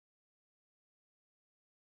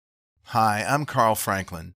Hi, I'm Carl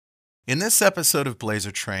Franklin. In this episode of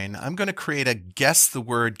Blazor Train, I'm going to create a Guess the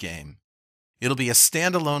Word game. It'll be a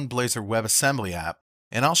standalone Blazor WebAssembly app,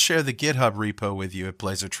 and I'll share the GitHub repo with you at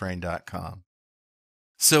blazortrain.com.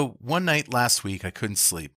 So one night last week, I couldn't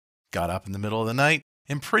sleep. Got up in the middle of the night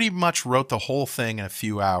and pretty much wrote the whole thing in a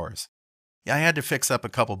few hours. I had to fix up a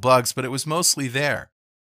couple bugs, but it was mostly there.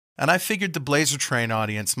 And I figured the Blazor Train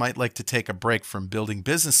audience might like to take a break from building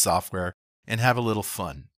business software and have a little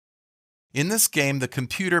fun. In this game, the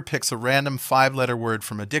computer picks a random 5-letter word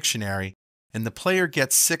from a dictionary, and the player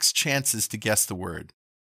gets 6 chances to guess the word.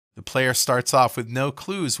 The player starts off with no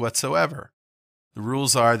clues whatsoever. The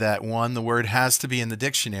rules are that 1, the word has to be in the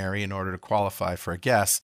dictionary in order to qualify for a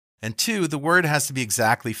guess, and 2, the word has to be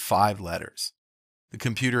exactly 5 letters. The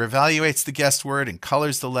computer evaluates the guessed word and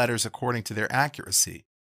colors the letters according to their accuracy.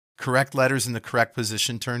 Correct letters in the correct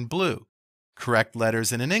position turn blue. Correct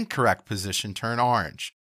letters in an incorrect position turn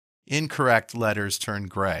orange. Incorrect letters turn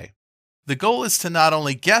gray. The goal is to not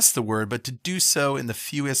only guess the word, but to do so in the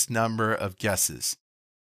fewest number of guesses.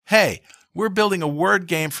 Hey, we're building a word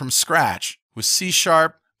game from scratch with C#,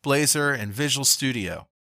 Blazor, and Visual Studio.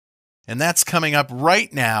 And that's coming up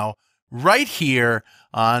right now, right here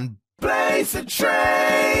on Blazor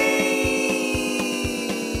Train!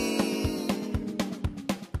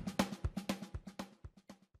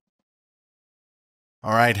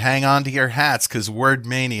 All right, hang on to your hats because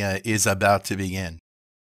Wordmania is about to begin.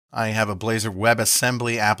 I have a Blazor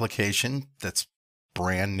WebAssembly application that's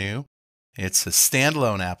brand new. It's a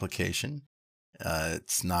standalone application.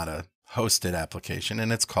 It's not a hosted application,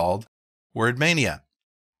 and it's called Wordmania.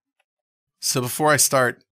 So before I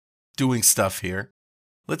start doing stuff here,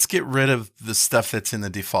 let's get rid of the stuff that's in the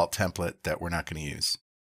default template that we're not going to use.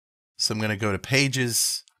 So I'm going to go to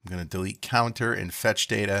Pages. I'm going to delete Counter and Fetch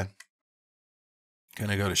Data. Going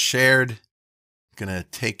to go to Shared. Going to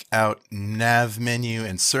take out Nav Menu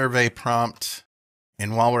and Survey Prompt.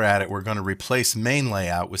 And while we're at it, we're going to replace Main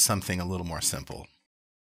Layout with something a little more simple.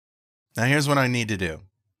 Now here's what I need to do.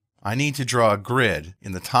 I need to draw a grid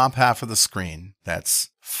in the top half of the screen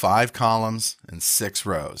that's 5 columns and 6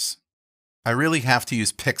 rows. I really have to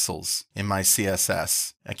use pixels in my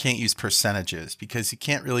CSS. I can't use percentages because you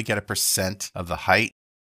can't really get a percent of the height.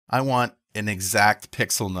 I want an exact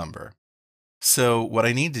pixel number. So what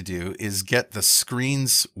I need to do is get the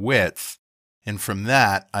screen's width, and from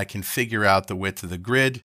that I can figure out the width of the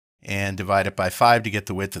grid and divide it by 5 to get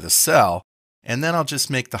the width of the cell, and then I'll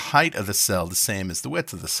just make the height of the cell the same as the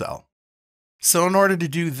width of the cell. So in order to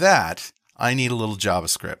do that, I need a little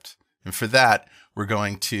JavaScript, and for that we're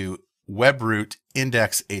going to webroot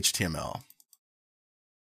index.html.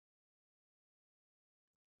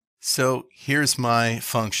 So here's my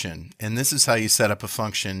function, and this is how you set up a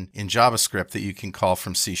function in JavaScript that you can call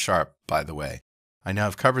from C#, by the way. I know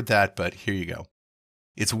I've covered that, but here you go.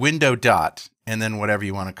 It's window dot, and then whatever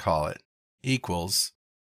you want to call it, equals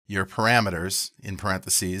your parameters in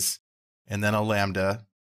parentheses, and then a lambda,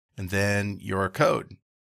 and then your code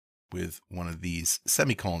with one of these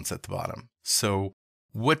semicolons at the bottom. So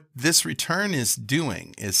what this return is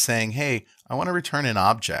doing is saying, hey, I want to return an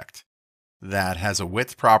object that has a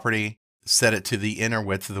width property, set it to the inner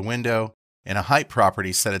width of the window, and a height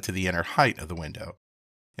property, set it to the inner height of the window.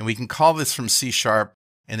 And we can call this from C#,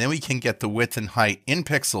 and then we can get the width and height in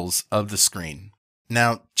pixels of the screen.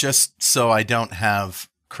 Now, just so I don't have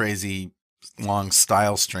crazy long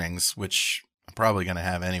style strings, which I'm probably going to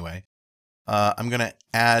have anyway, I'm going to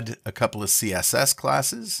add a couple of CSS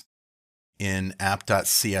classes in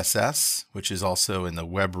app.css, which is also in the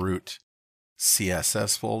webroot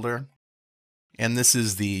CSS folder. And this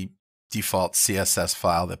is the default CSS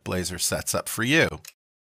file that Blazor sets up for you.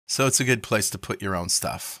 So it's a good place to put your own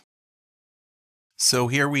stuff. So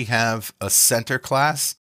here we have a center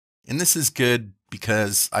class, and this is good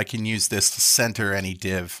because I can use this to center any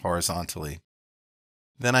div horizontally.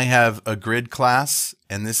 Then I have a grid class,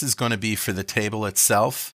 and this is going to be for the table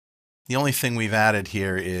itself. The only thing we've added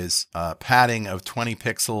here is padding of 20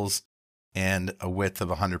 pixels and a width of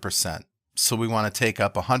 100%. So we want to take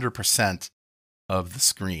up 100% of the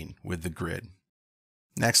screen with the grid.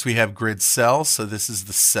 Next we have grid cell, so this is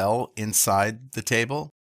the cell inside the table.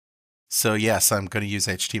 So yes, I'm going to use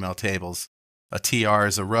HTML tables. A TR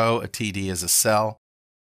is a row, a TD is a cell.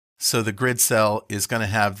 So the grid cell is going to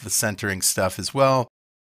have the centering stuff as well.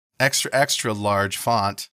 Extra large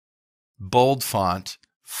font, bold font,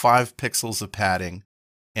 5 pixels of padding,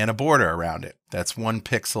 and a border around it. That's 1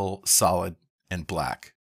 pixel solid and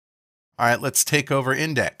black. All right, let's take over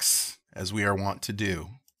index, as we are wont to do.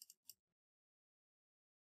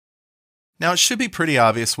 Now it should be pretty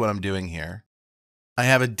obvious what I'm doing here. I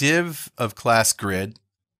have a div of class grid,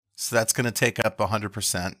 So that's going to take up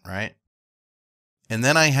 100%, right? And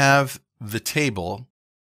then I have the table,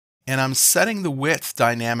 and I'm setting the width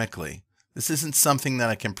dynamically. This isn't something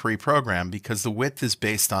that I can pre-program because the width is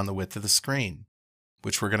based on the width of the screen,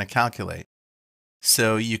 which we're going to calculate.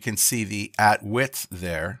 So you can see the at width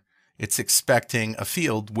there. It's expecting a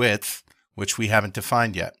field width, which we haven't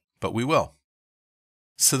defined yet, but we will.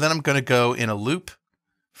 So then I'm going to go in a loop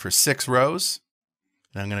for 6 rows,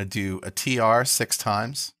 and I'm going to do a TR 6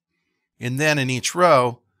 times. And then in each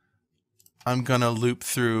row, I'm going to loop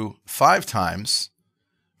through 5 times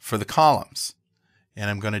for the columns. And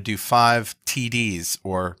I'm going to do 5 TDs,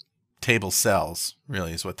 or table cells,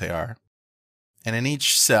 really is what they are. And in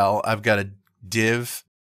each cell, I've got a div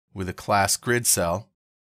with a class grid cell.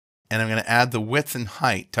 And I'm going to add the width and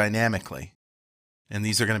height dynamically. And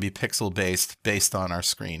these are going to be pixel based on our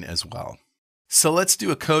screen as well. So let's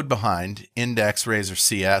do a code behind index razor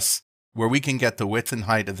CS where we can get the width and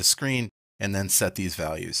height of the screen and then set these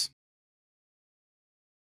values.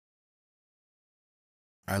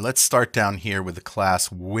 All right, let's start down here with the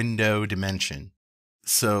class window dimension.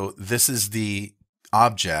 So this is the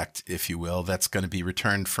object, if you will, that's going to be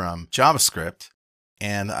returned from JavaScript.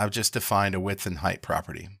 And I've just defined a width and height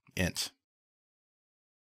property, int.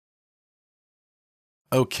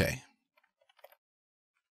 Okay.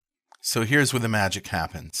 So here's where the magic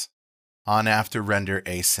happens. On after render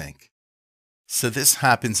async. So this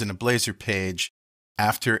happens in a Blazor page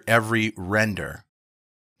after every render.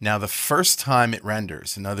 Now the first time it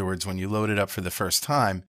renders, in other words, when you load it up for the first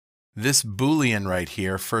time, this Boolean right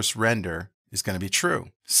here, first render, is going to be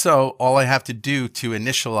true. So all I have to do to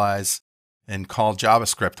initialize and call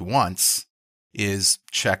JavaScript once is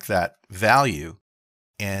check that value,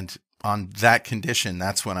 and on that condition,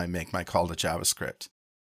 that's when I make my call to JavaScript.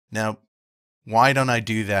 Now, why don't I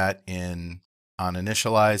do that on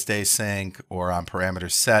initialized async or on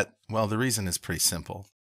parameter set? Well, the reason is pretty simple.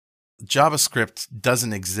 JavaScript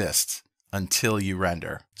doesn't exist until you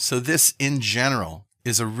render. So this, in general,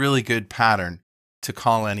 is a really good pattern to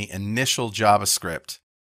call any initial JavaScript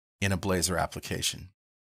in a Blazor application.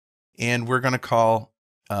 And we're going to call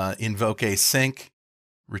invoke async,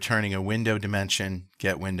 returning a window dimension,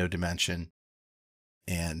 get window dimension,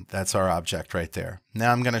 and that's our object right there.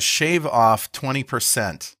 Now I'm going to shave off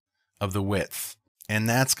 20% of the width, and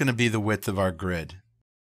that's going to be the width of our grid.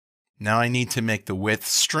 Now I need to make the width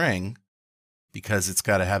string because it's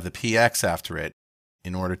got to have the px after it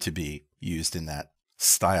in order to be used in that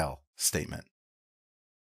style statement.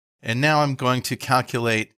 And now I'm going to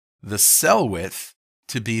calculate the cell width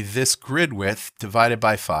to be this grid width divided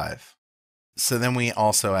by 5. So then we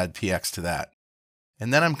also add px to that.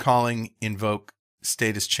 And then I'm calling invoke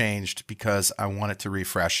status changed because I want it to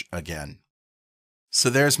refresh again. So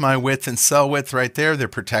there's my width and cell width right there. They're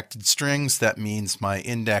protected strings. That means my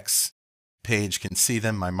index page can see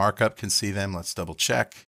them. My markup can see them. Let's double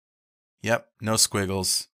check. Yep, no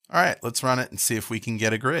squiggles. All right, let's run it and see if we can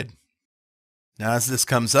get a grid. Now as this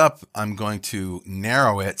comes up, I'm going to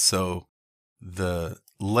narrow it so the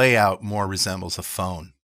layout more resembles a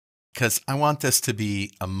phone, because I want this to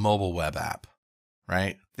be a mobile web app,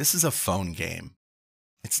 right? This is a phone game.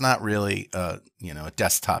 It's not really a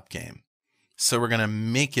desktop game. So we're going to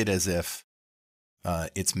make it as if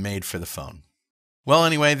it's made for the phone. Well,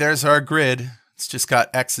 anyway, there's our grid. It's just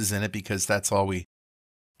got X's in it because that's all we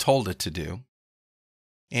told it to do.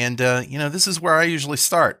 And, this is where I usually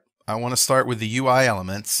start. I want to start with the UI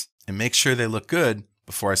elements and make sure they look good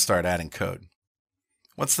before I start adding code.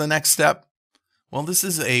 What's the next step? Well, this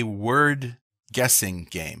is a word guessing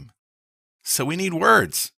game. So we need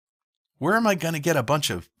words. Where am I going to get a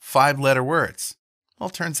bunch of 5-letter words? Well,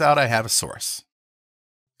 it turns out I have a source.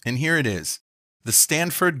 And here it is, the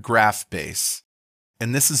Stanford Graph Base.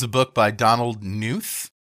 And this is a book by Donald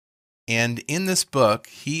Knuth. And in this book,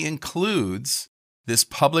 he includes this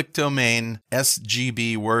public domain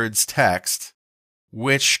SGB words text,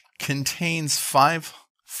 which contains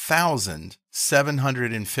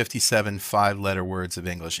 5,757 5-letter words of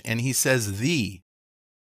English. And he says the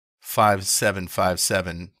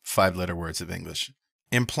 5757 5-letter words of English,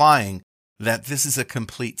 implying that this is a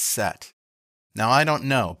complete set. Now, I don't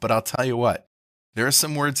know, but I'll tell you what, there are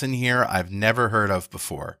some words in here I've never heard of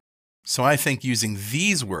before. So I think using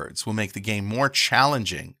these words will make the game more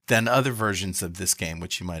challenging than other versions of this game,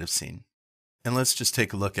 which you might have seen. And let's just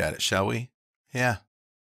take a look at it, shall we? Yeah,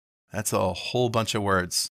 that's a whole bunch of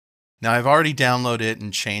words. Now, I've already downloaded it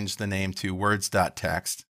and changed the name to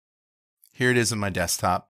words.txt. Here it is on my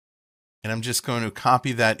desktop. And I'm just going to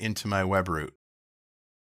copy that into my web root.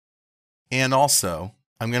 And also,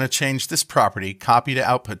 I'm going to change this property, copy to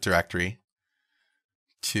output directory,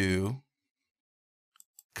 to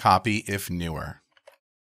copy if newer.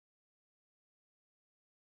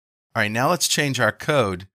 All right, now let's change our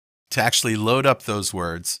code to actually load up those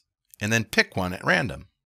words and then pick one at random.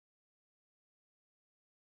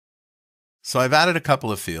 So I've added a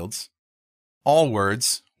couple of fields. All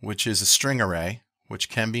words, which is a string array, which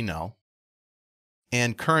can be null,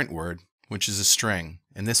 and current word, which is a string,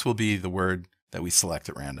 and this will be the word that we select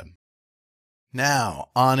at random. Now,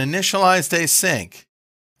 on initialized async,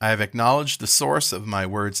 I have acknowledged the source of my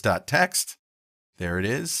words.txt. There it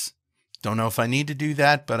is. Don't know if I need to do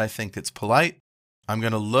that, but I think it's polite. I'm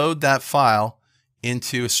going to load that file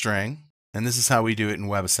into a string, and this is how we do it in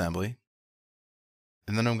WebAssembly.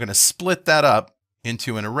 And then I'm going to split that up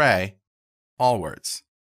into an array, all words.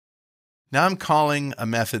 Now I'm calling a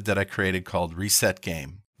method that I created called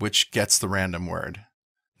resetGame, which gets the random word.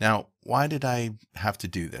 Now, why did I have to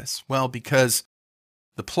do this? Well, because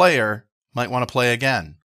the player might want to play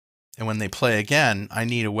again. And when they play again, I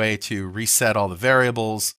need a way to reset all the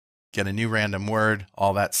variables, get a new random word,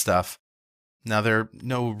 all that stuff. Now, there are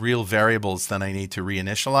no real variables that I need to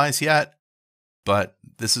reinitialize yet, but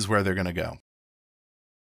this is where they're going to go.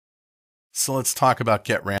 So let's talk about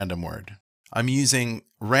getRandomWord. I'm using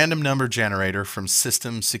random number generator from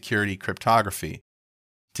System Security Cryptography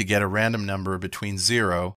to get a random number between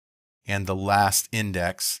 0 and the last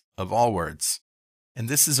index of all words. And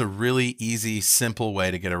this is a really easy, simple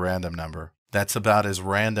way to get a random number. That's about as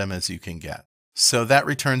random as you can get. So that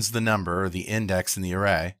returns the number or the index in the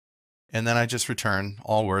array, and then I just return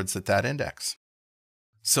all words at that index.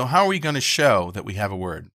 So how are we going to show that we have a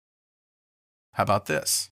word? How about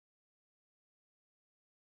this?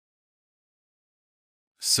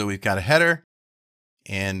 So we've got a header,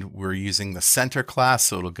 and we're using the center class,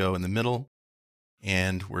 so it'll go in the middle,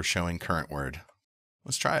 and we're showing current word.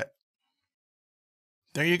 Let's try it.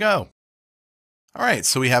 There you go. All right,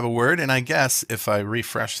 so we have a word, and I guess if I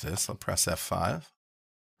refresh this, I'll press F5,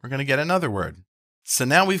 we're going to get another word. So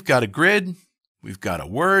now we've got a grid, we've got a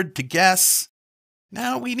word to guess.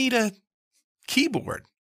 Now we need a keyboard.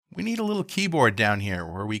 We need a little keyboard down here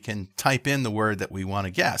where we can type in the word that we want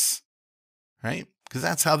to guess, right? Because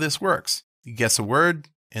that's how this works. You guess a word,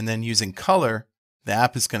 and then using color, the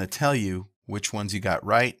app is going to tell you which ones you got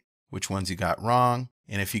right, which ones you got wrong,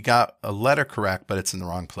 and if you got a letter correct, but it's in the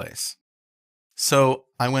wrong place. So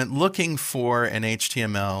I went looking for an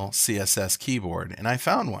HTML CSS keyboard, and I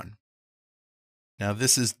found one. Now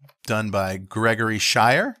this is done by Gregory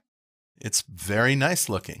Shire. It's very nice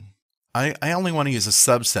looking. I only want to use a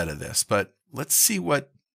subset of this, but let's see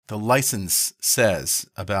what the license says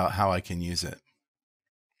about how I can use it.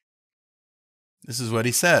 This is what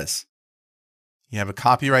he says. You have a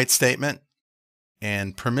copyright statement,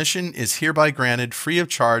 and permission is hereby granted free of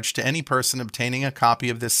charge to any person obtaining a copy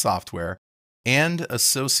of this software and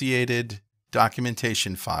associated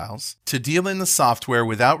documentation files to deal in the software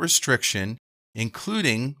without restriction,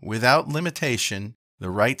 including without limitation, the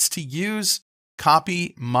rights to use,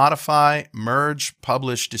 copy, modify, merge,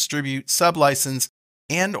 publish, distribute, sublicense,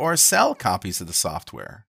 and or sell copies of the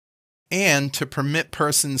software, and to permit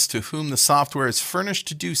persons to whom the software is furnished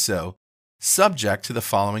to do so, subject to the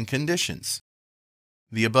following conditions.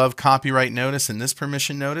 The above copyright notice and this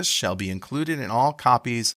permission notice shall be included in all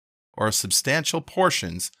copies or substantial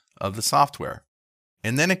portions of the software.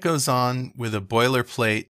 And then it goes on with a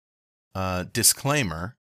boilerplate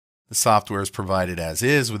disclaimer. The software is provided as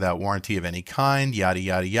is without warranty of any kind, yada,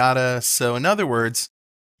 yada, yada. So in other words,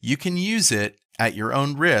 you can use it at your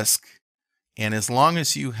own risk. And as long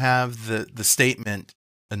as you have the statement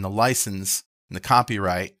and the license and the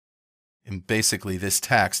copyright and basically this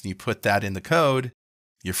text, and you put that in the code,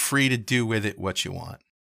 you're free to do with it what you want.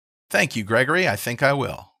 Thank you, Gregory. I think I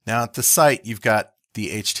will. Now at the site, you've got the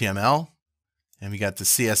HTML, and we got the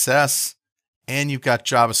CSS, and you've got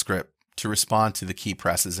JavaScript to respond to the key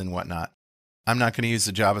presses and whatnot. I'm not going to use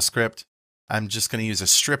the JavaScript. I'm just going to use a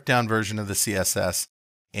stripped down version of the CSS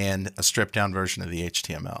and a stripped down version of the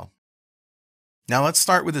HTML. Now let's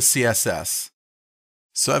start with the CSS.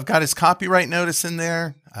 So I've got his copyright notice in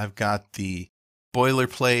there. I've got the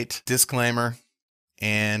boilerplate disclaimer,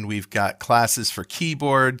 and we've got classes for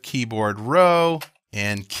keyboard, keyboard row,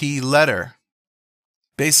 and key letter.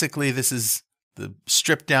 Basically, this is the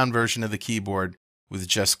stripped down version of the keyboard with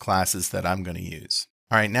just classes that I'm going to use.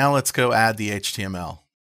 All right, now let's go add the HTML.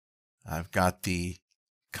 I've got the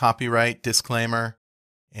copyright disclaimer,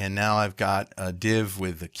 and now I've got a div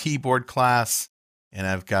with the keyboard class, and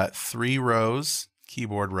I've got 3 rows,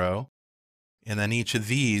 keyboard row, and then each of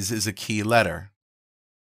these is a key letter.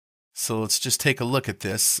 So let's just take a look at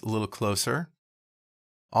this a little closer.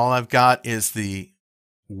 All I've got is the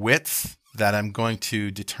width that I'm going to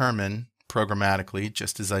determine programmatically,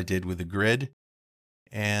 just as I did with the grid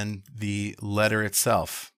and the letter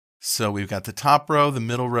itself. So we've got the top row, the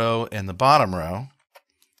middle row, and the bottom row.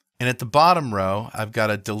 And at the bottom row, I've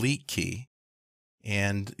got a delete key.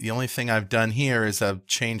 And the only thing I've done here is I've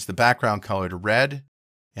changed the background color to red,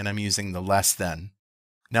 and I'm using the less than.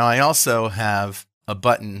 Now I also have a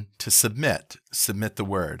button to submit the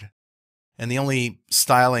word. And the only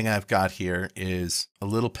styling I've got here is a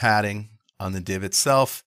little padding on the div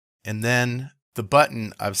itself, and then the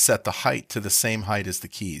button, I've set the height to the same height as the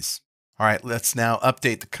keys. All right, let's now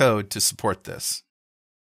update the code to support this.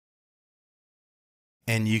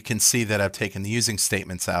 And you can see that I've taken the using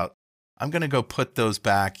statements out. I'm going to go put those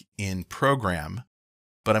back in program,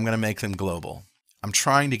 but I'm going to make them global. I'm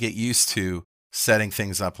trying to get used to setting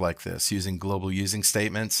things up like this, using global using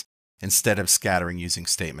statements instead of scattering using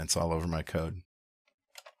statements all over my code.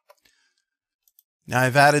 Now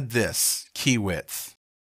I've added this, key width,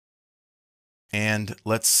 and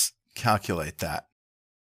let's calculate that.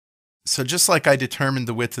 So just like I determined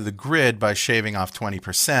the width of the grid by shaving off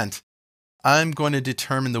 20%, I'm going to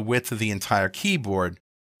determine the width of the entire keyboard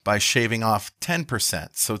by shaving off 10%.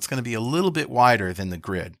 So it's going to be a little bit wider than the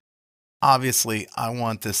grid. Obviously, I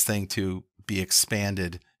want this thing to be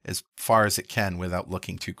expanded as far as it can without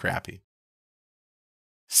looking too crappy.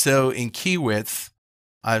 So in key width,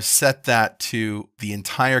 I've set that to the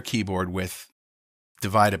entire keyboard width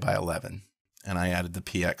divided by 11, and I added the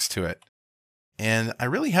px to it. And I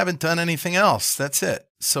really haven't done anything else. That's it.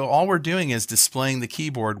 So all we're doing is displaying the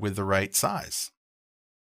keyboard with the right size.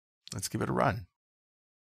 Let's give it a run.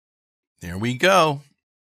 There we go.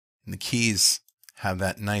 And the keys have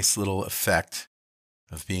that nice little effect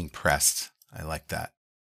of being pressed. I like that.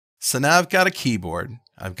 So now I've got a keyboard.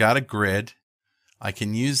 I've got a grid. I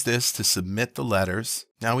can use this to submit the letters.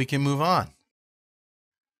 Now we can move on.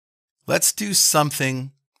 Let's do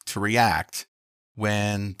something to react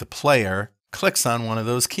when the player clicks on one of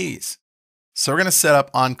those keys. So we're going to set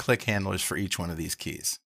up on-click handlers for each one of these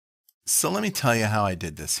keys. So let me tell you how I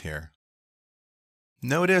did this here.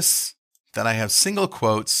 Notice that I have single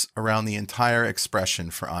quotes around the entire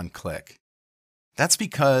expression for on-click. That's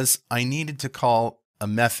because I needed to call a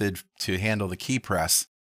method to handle the key press,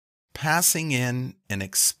 passing in an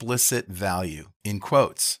explicit value in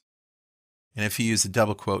quotes. And if you use a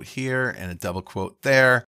double quote here and a double quote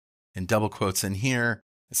there and double quotes in here,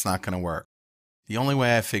 it's not going to work. The only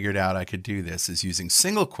way I figured out I could do this is using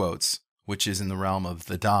single quotes, which is in the realm of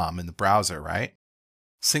the DOM in the browser, right?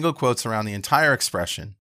 Single quotes around the entire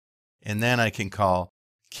expression, and then I can call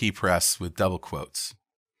key press with double quotes.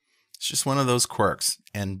 It's just one of those quirks,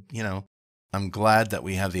 and I'm glad that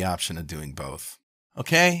we have the option of doing both.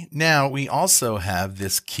 Okay, now we also have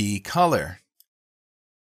this key color.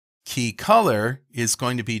 Key color is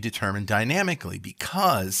going to be determined dynamically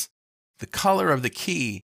because the color of the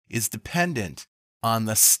key is dependent on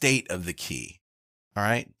the state of the key. All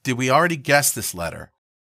right, did we already guess this letter?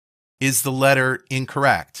 Is the letter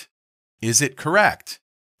incorrect? Is it correct?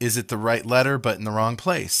 Is it the right letter but in the wrong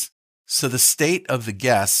place? So the state of the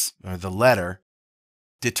guess, or the letter,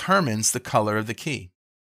 determines the color of the key.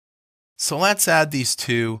 So let's add these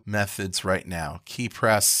two methods right now, key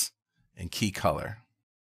press and key color.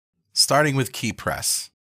 Starting with key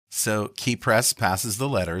press. So key press passes the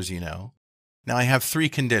letters, Now I have three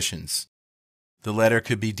conditions. The letter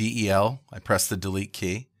could be DEL, I press the delete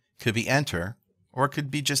key, could be enter, or it could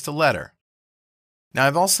be just a letter. Now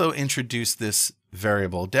I've also introduced this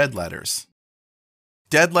variable dead letters.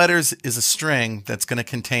 Dead letters is a string that's going to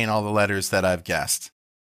contain all the letters that I've guessed.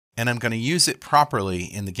 And I'm going to use it properly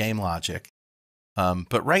in the game logic.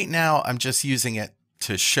 But right now I'm just using it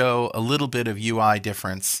to show a little bit of UI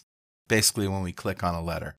difference basically when we click on a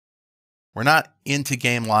letter. We're not into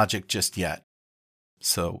game logic just yet.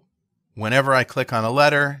 So whenever I click on a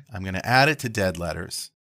letter, I'm going to add it to dead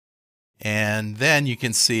letters. And then you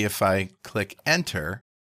can see if I click enter,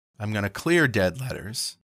 I'm going to clear dead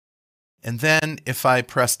letters. And then if I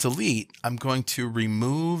press delete, I'm going to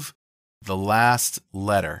remove the last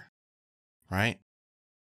letter, right?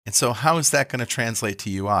 And so how is that going to translate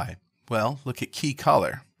to UI? Well, look at key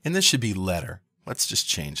color. And this should be letter. Let's just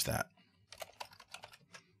change that,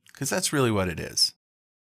 because that's really what it is.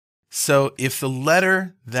 So if the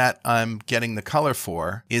letter that I'm getting the color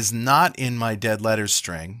for is not in my dead letters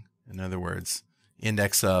string, in other words,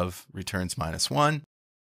 index of returns -1,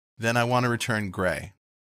 then I want to return gray.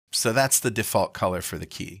 So that's the default color for the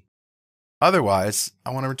key. Otherwise, I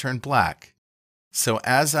want to return black. So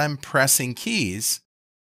as I'm pressing keys,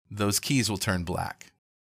 those keys will turn black.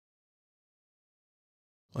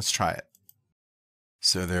 Let's try it.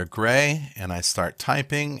 So they're gray, and I start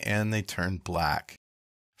typing, and they turn black.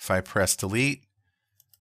 If I press delete,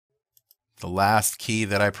 the last key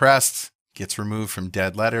that I pressed gets removed from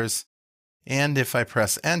dead letters. And if I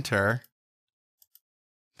press enter,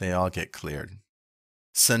 they all get cleared.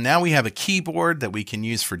 So now we have a keyboard that we can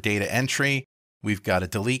use for data entry. We've got a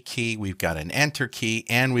delete key, we've got an enter key,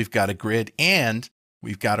 and we've got a grid, and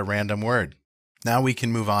we've got a random word. Now we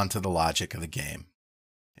can move on to the logic of the game.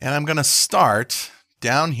 And I'm going to start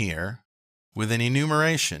down here with an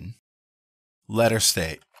enumeration, letter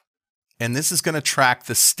state. And this is going to track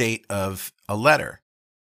the state of a letter.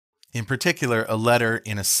 In particular, a letter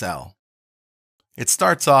in a cell. It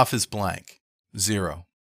starts off as blank, 0.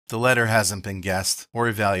 The letter hasn't been guessed or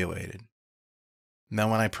evaluated.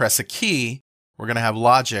 Now when I press a key, we're going to have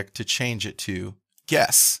logic to change it to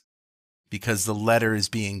guess, because the letter is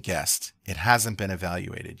being guessed. It hasn't been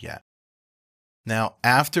evaluated yet. Now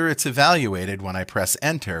after it's evaluated, when I press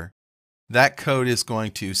enter, that code is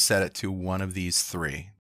going to set it to one of these 3.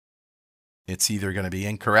 It's either going to be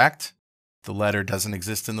incorrect, the letter doesn't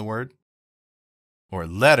exist in the word, or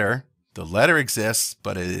letter, the letter exists,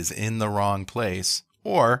 but it is in the wrong place,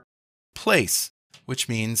 or place, which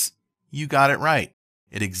means you got it right.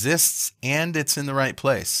 It exists and it's in the right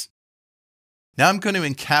place. Now I'm going to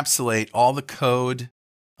encapsulate all the code,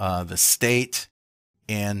 the state,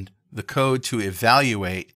 and the code to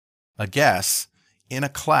evaluate a guess in a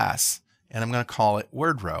class, and I'm going to call it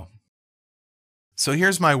WordRow. So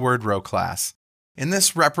here's my WordRow class, and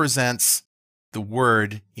this represents the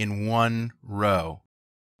word in one row.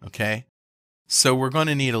 Okay? So we're going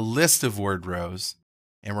to need a list of word rows,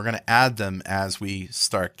 and we're going to add them as we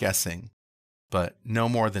start guessing, but no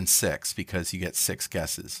more than 6 because you get 6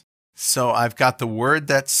 guesses. So I've got the word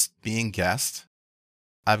that's being guessed.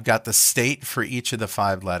 I've got the state for each of the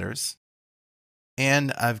 5 letters.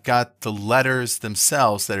 And I've got the letters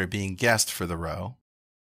themselves that are being guessed for the row.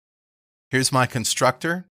 Here's my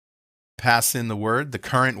constructor. Pass in the word, the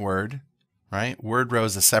current word, right? Word row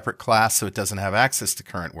is a separate class, so it doesn't have access to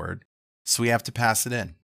current word. So we have to pass it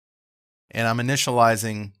in. And I'm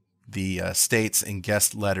initializing the states in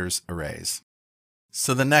guessed letters arrays.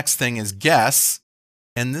 So the next thing is guess.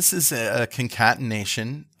 And this is a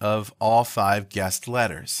concatenation of all 5 guessed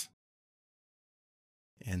letters.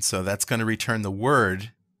 And so that's going to return the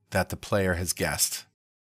word that the player has guessed.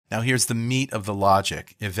 Now here's the meat of the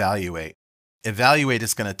logic, evaluate. Evaluate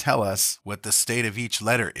is going to tell us what the state of each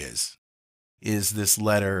letter is. Is this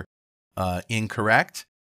letter incorrect?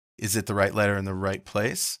 Is it the right letter in the right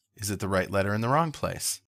place? Is it the right letter in the wrong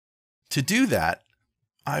place? To do that,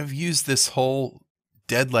 I've used this whole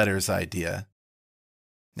dead letters idea.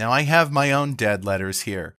 Now I have my own dead letters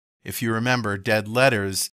here. If you remember, dead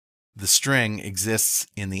letters, the string exists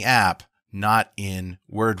in the app, not in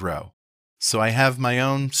WordRow. So I have my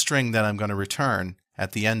own string that I'm going to return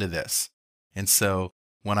at the end of this. And so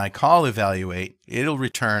when I call evaluate, it'll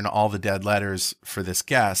return all the dead letters for this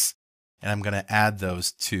guess, and I'm going to add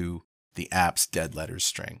those to the app's dead letters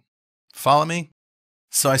string. Follow me?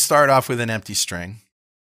 So I start off with an empty string.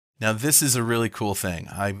 Now this is a really cool thing.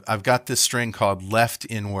 I've got this string called left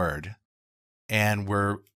in word, and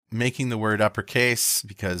we're making the word uppercase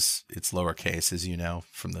because it's lowercase, as you know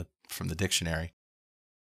from the dictionary.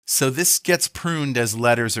 So this gets pruned as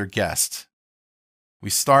letters are guessed. We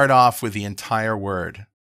start off with the entire word,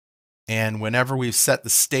 and whenever we've set the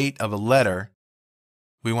state of a letter,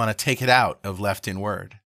 we want to take it out of left in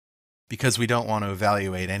word because we don't want to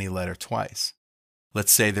evaluate any letter twice.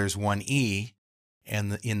 Let's say there's one E,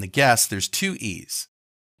 and in the guess there's 2 E's.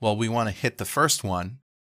 Well, we want to hit the first one,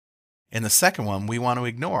 and the second one we want to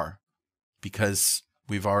ignore because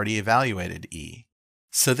we've already evaluated E.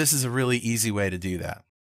 So this is a really easy way to do that.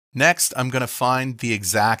 Next, I'm going to find the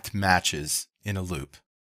exact matches in a loop.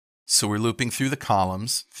 So we're looping through the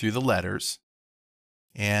columns, through the letters,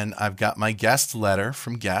 and I've got my guessed letter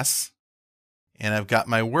from guess, and I've got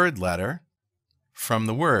my word letter from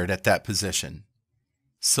the word at that position.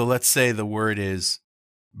 So let's say the word is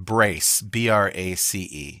brace,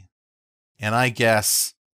 B-R-A-C-E, and I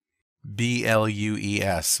guess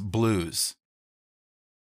B-L-U-E-S, blues.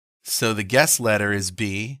 So the guess letter is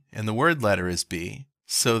B and the word letter is B,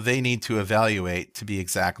 so they need to evaluate to be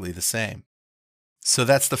exactly the same. So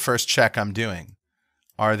that's the first check I'm doing.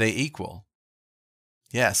 Are they equal?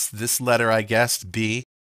 Yes, this letter I guessed, B,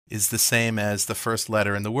 is the same as the first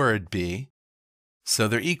letter in the word B, so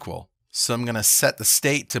they're equal. So I'm going to set the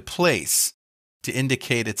state to place to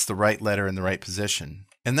indicate it's the right letter in the right position.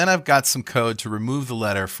 And then I've got some code to remove the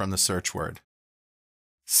letter from the search word.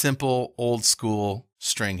 Simple, old school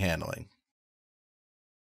string handling.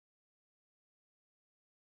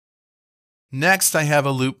 Next, I have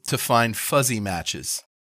a loop to find fuzzy matches.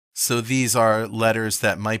 So these are letters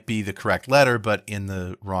that might be the correct letter, but in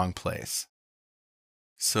the wrong place.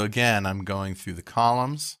 So again, I'm going through the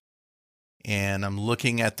columns and I'm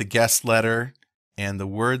looking at the guessed letter and the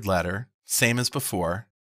word letter, same as before.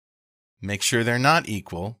 Make sure they're not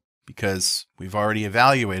equal because we've already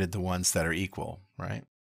evaluated the ones that are equal, right?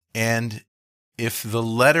 And if the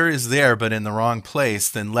letter is there but in the wrong place,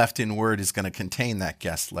 then left in word is going to contain that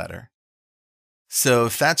guessed letter. So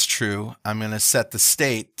if that's true, I'm going to set the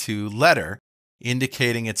state to letter,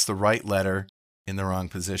 indicating it's the right letter in the wrong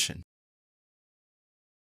position.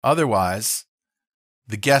 Otherwise,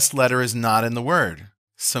 the guessed letter is not in the word.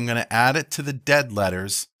 So I'm going to add it to the dead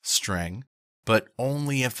letters string, but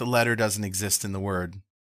only if the letter doesn't exist in the word.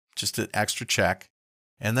 Just an extra check.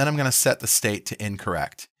 And then I'm going to set the state to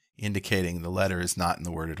incorrect, indicating the letter is not in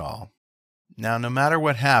the word at all. Now, no matter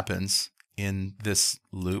what happens in this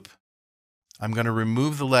loop, I'm going to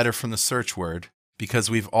remove the letter from the search word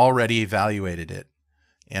because we've already evaluated it,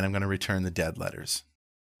 and I'm going to return the dead letters.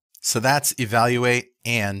 So that's evaluate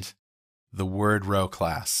and the word row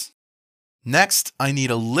class. Next, I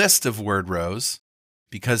need a list of word rows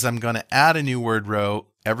because I'm going to add a new word row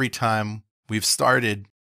every time we've started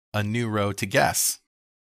a new row to guess.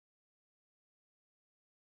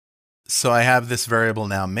 So I have this variable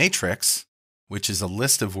now matrix, which is a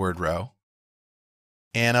list of word row.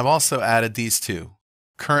 And I've also added these two,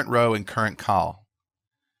 current row and current col.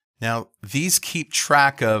 Now, these keep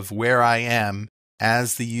track of where I am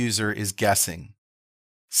as the user is guessing.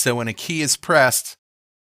 So when a key is pressed,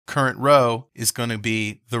 current row is going to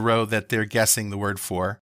be the row that they're guessing the word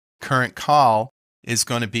for. Current col is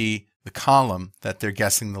going to be the column that they're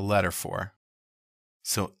guessing the letter for.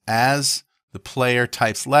 So as the player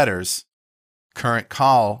types letters, current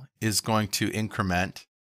col is going to increment.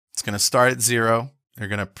 It's going to start at 0. They're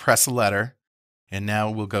going to press a letter, and now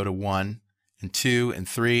we'll go to 1 and 2 and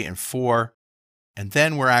 3 and 4, and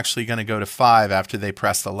then we're actually going to go to 5 after they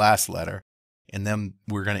press the last letter, and then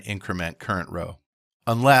we're going to increment current row.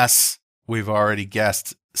 Unless we've already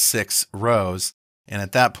guessed 6 rows, and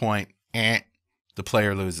at that point, the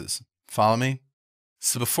player loses. Follow me?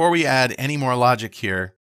 So before we add any more logic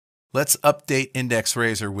here, let's update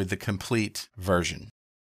IndexRaiser with the complete version.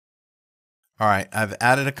 All right, I've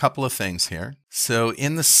added a couple of things here. So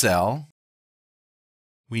in the cell,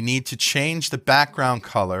 we need to change the background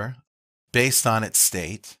color based on its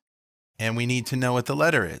state, and we need to know what the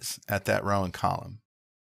letter is at that row and column.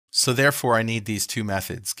 So therefore, I need these two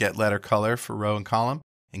methods, getLetterColor for row and column,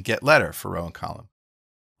 and getLetter for row and column.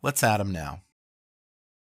 Let's add them now.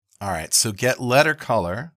 All right, so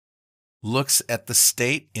getLetterColor looks at the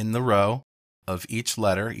state in the row of each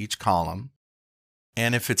letter, each column.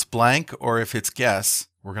 And if it's blank or if it's guess,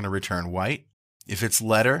 we're going to return white. If it's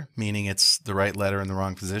letter, meaning it's the right letter in the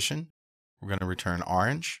wrong position, we're going to return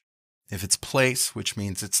orange. If it's place, which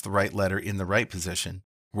means it's the right letter in the right position,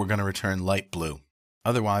 we're going to return light blue.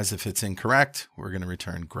 Otherwise, if it's incorrect, we're going to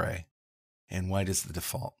return gray. And white is the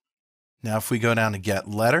default. Now, if we go down to get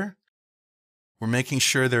letter, we're making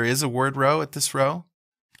sure there is a word row at this row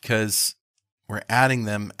because we're adding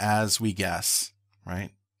them as we guess,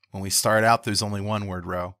 right? When we start out, there's only one word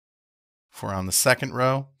row. If we're on the second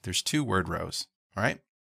row, there's 2 word rows, all right?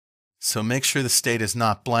 So make sure the state is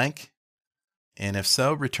not blank, and if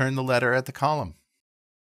so, return the letter at the column.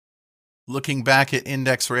 Looking back at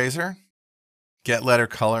IndexRaiser,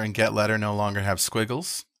 getLetterColor and getLetter no longer have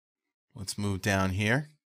squiggles. Let's move down here.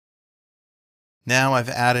 Now I've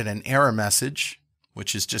added an error message,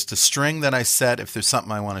 which is just a string that I set if there's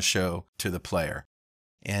something I want to show to the player.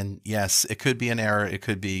 And yes, it could be an error. It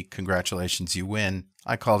could be congratulations, you win.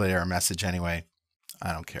 I called it error message anyway.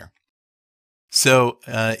 I don't care. So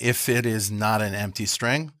if it is not an empty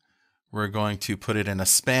string, we're going to put it in a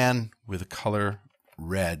span with a color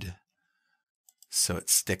red so it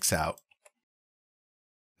sticks out.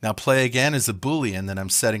 Now play again is a Boolean that I'm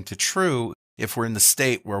setting to true if we're in the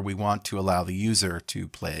state where we want to allow the user to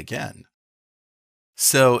play again.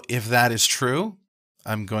 So if that is true,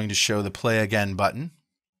 I'm going to show the play again button,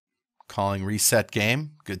 calling reset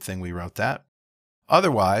game. Good thing we wrote that.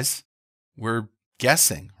 Otherwise, we're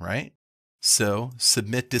guessing, right? So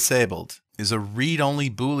submit disabled is a read-only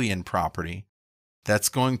Boolean property that's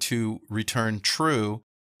going to return true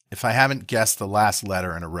if I haven't guessed the last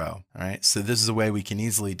letter in a row. All right, so this is a way we can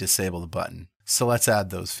easily disable the button. So let's add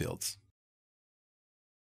those fields.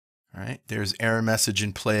 All right, there's error message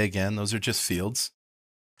and play again. Those are just fields.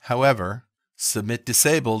 However, submit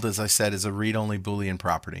disabled, as I said, is a read-only Boolean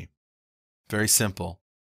property. Very simple.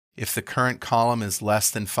 If the current column is less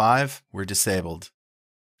than 5, we're disabled.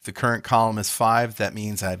 If the current column is 5, that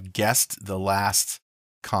means I've guessed the last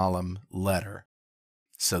column letter.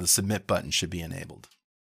 So the submit button should be enabled.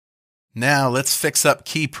 Now let's fix up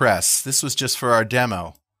key press. This was just for our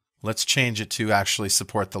demo. Let's change it to actually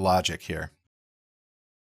support the logic here.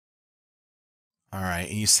 All right,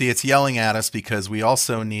 and you see it's yelling at us because we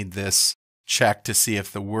also need this check to see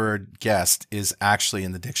if the word guest is actually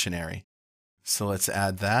in the dictionary. So let's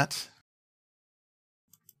add that.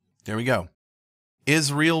 There we go.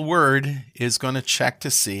 IsRealWord is going to check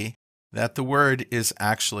to see that the word is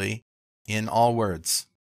actually in all words.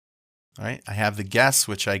 All right, I have the guess,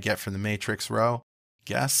 which I get from the matrix row,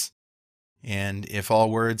 guess. And if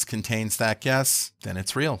all words contains that guess, then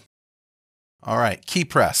it's real. All right, key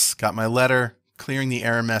press. Got my letter, clearing the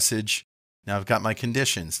error message. Now I've got my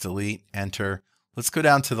conditions, delete, enter. Let's go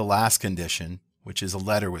down to the last condition, which is a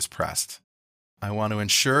letter was pressed. I want to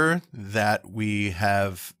ensure that we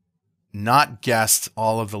have not guessed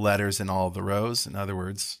all of the letters in all of the rows. In other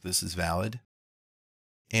words, this is valid.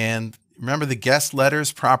 And remember the guessed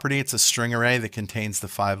letters property, it's a string array that contains the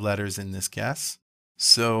 5 letters in this guess.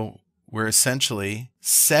 So we're essentially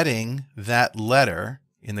setting that letter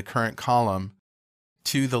in the current column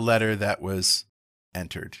to the letter that was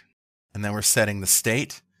entered. And then we're setting the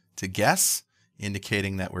state to guess,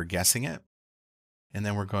 indicating that we're guessing it. And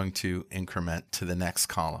then we're going to increment to the next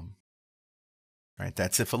column. All right,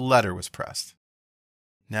 that's if a letter was pressed.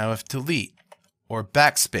 Now if delete or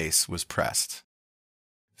backspace was pressed,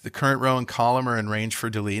 if the current row and column are in range for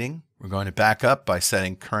deleting, we're going to back up by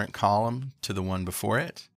setting current column to the one before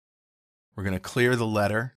it. We're going to clear the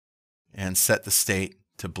letter and set the state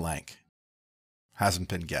to blank. Hasn't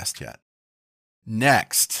been guessed yet.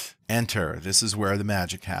 Next, enter. This is where the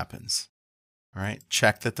magic happens. All right,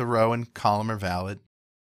 check that the row and column are valid.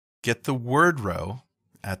 Get the word row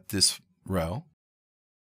at this row.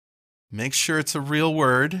 Make sure it's a real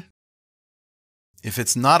word. If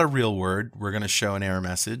it's not a real word, we're going to show an error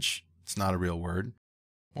message. It's not a real word.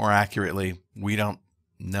 More accurately, we don't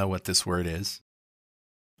know what this word is.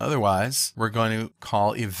 Otherwise, we're going to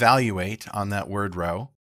call evaluate on that word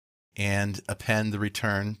row and append the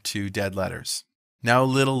return to dead letters. Now a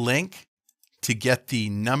little link to get the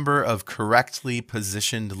number of correctly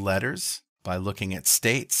positioned letters by looking at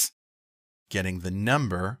states, getting the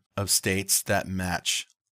number of states that match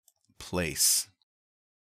place.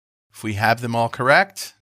 If we have them all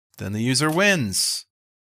correct, then the user wins.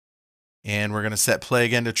 And we're going to set play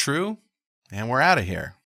again to true, and we're out of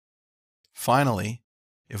here. Finally,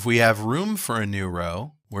 if we have room for a new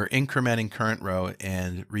row, we're incrementing current row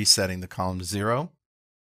and resetting the column to 0.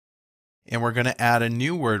 And we're going to add a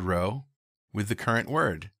new word row with the current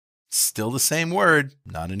word. Still the same word,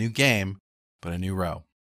 not a new game, but a new row.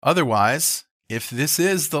 Otherwise, if this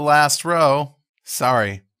is the last row,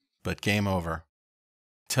 sorry, but game over.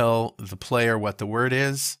 Tell the player what the word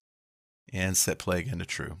is and set play again to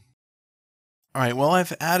true. All right, well,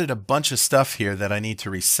 I've added a bunch of stuff here that I need to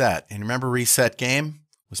reset. And remember reset game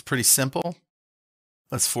was pretty simple?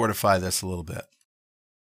 Let's fortify this a little bit.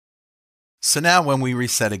 So now when we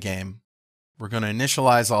reset a game, we're going to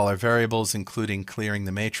initialize all our variables, including clearing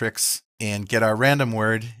the matrix, and get our random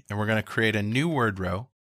word, and we're going to create a new word row,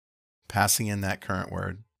 passing in that current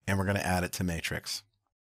word, and we're going to add it to matrix.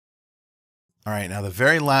 All right, now the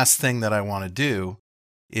very last thing that I want to do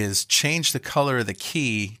is change the color of the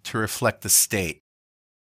key to reflect the state.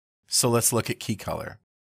 So let's look at key color.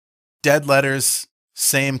 Dead letters,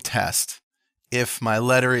 same test. If my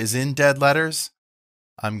letter is in dead letters,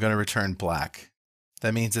 I'm going to return black.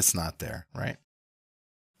 That means it's not there, right?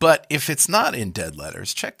 But if it's not in dead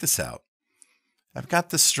letters, check this out. I've got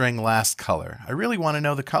the string last color. I really want to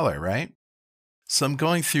know the color, right? So I'm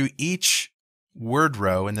going through each word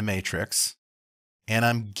row in the matrix, and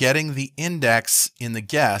I'm getting the index in the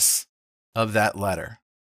guess of that letter.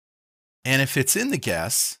 And if it's in the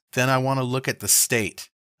guess, then I want to look at the state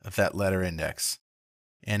of that letter index.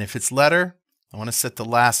 And if it's letter, I want to set the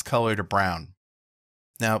last color to brown.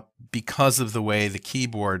 Now, because of the way the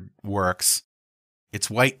keyboard works, it's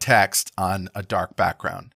white text on a dark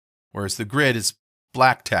background, whereas the grid is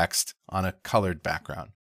black text on a colored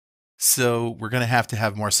background. So we're going to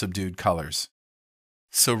have more subdued colors.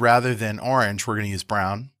 So rather than orange, we're going to use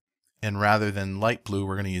brown, and rather than light blue,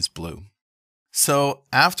 we're going to use blue. So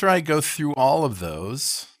after I go through all of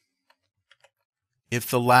those, if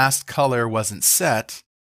the last color wasn't set,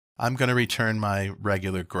 I'm going to return my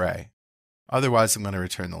regular gray. Otherwise, I'm going to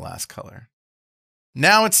return the last color.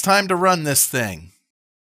 Now it's time to run this thing.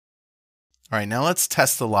 All right, now let's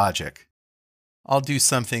test the logic. I'll do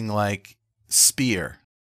something like spear.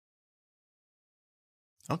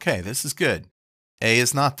 Okay, this is good. A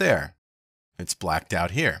is not there. It's blacked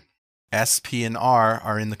out here. S, P, and R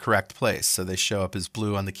are in the correct place, so they show up as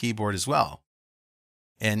blue on the keyboard as well.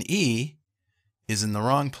 And E is in the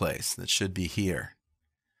wrong place. That should be here.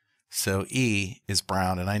 So E is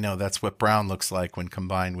brown, and I know that's what brown looks like when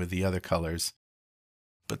combined with the other colors,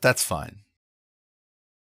 but that's fine.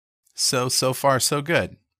 So far, so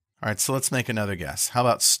good. All right, so let's make another guess. How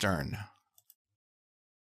about stern?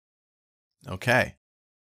 Okay.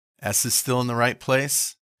 S is still in the right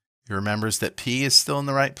place. It remembers that P is still in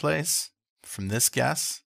the right place from this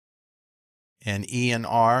guess. And E and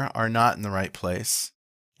R are not in the right place.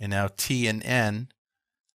 And now T and N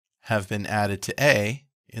have been added to A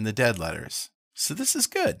in the dead letters. So this is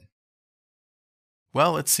good.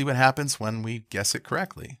 Well, let's see what happens when we guess it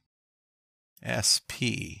correctly.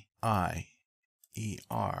 S-P-I-E-R.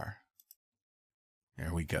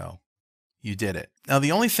 There we go. You did it. Now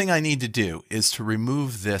the only thing I need to do is to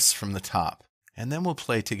remove this from the top, and then we'll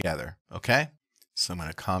play together, okay? So I'm going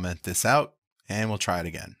to comment this out, and we'll try it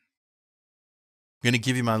again. I'm going to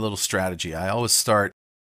give you my little strategy. I always start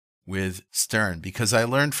with stern because I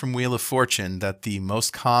learned from Wheel of Fortune that the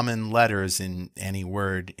most common letters in any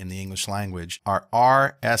word in the English language are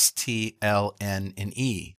R, S, T, L, N, and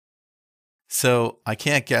E. So I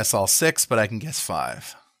can't guess all 6, but I can guess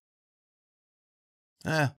 5.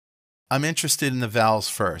 I'm interested in the vowels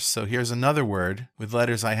first. So here's another word with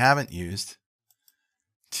letters I haven't used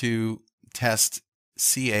to test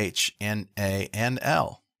CH, and A, and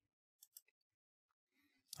L.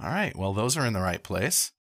 All right, well, those are in the right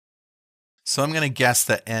place. So I'm going to guess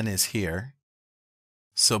that N is here.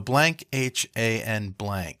 So blank, H-A-N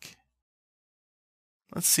blank.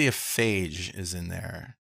 Let's see if phage is in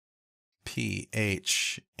there.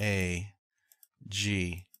 P-H-A-G-E.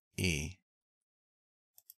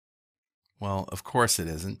 Well, of course it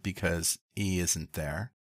isn't because E isn't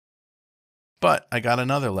there. But I got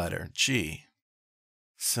another letter, G.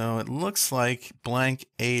 So it looks like blank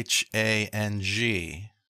H-A-N-G.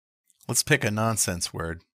 Let's pick a nonsense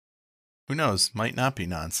word. Who knows? Might not be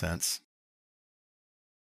nonsense.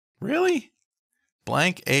 Really?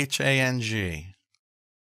 Blank H-A-N-G.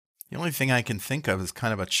 The only thing I can think of is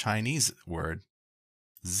kind of a Chinese word.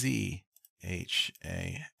 Z-H-A-N-G.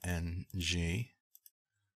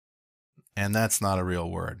 And that's not a real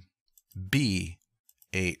word. B-H-A-N-G.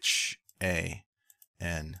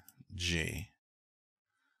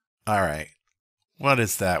 All right. What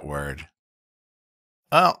is that word?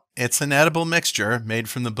 Well, it's an edible mixture made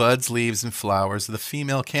from the buds, leaves, and flowers of the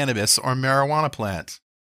female cannabis or marijuana plant.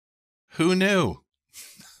 Who knew?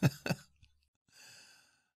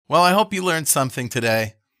 Well, I hope you learned something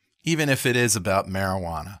today, even if it is about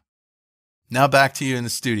marijuana. Now back to you in the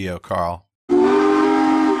studio, Carl. Do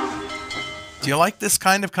you like this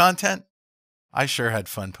kind of content? I sure had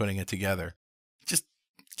fun putting it together. Just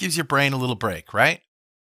gives your brain a little break, right?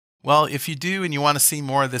 Well, if you do and you want to see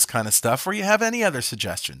more of this kind of stuff, or you have any other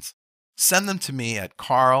suggestions, send them to me at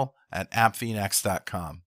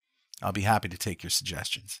carl@appvnext.com. I'll be happy to take your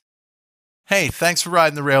suggestions. Hey, thanks for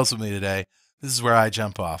riding the rails with me today. This is where I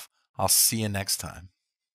jump off. I'll see you next time.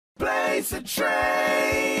 Blaze a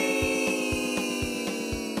train.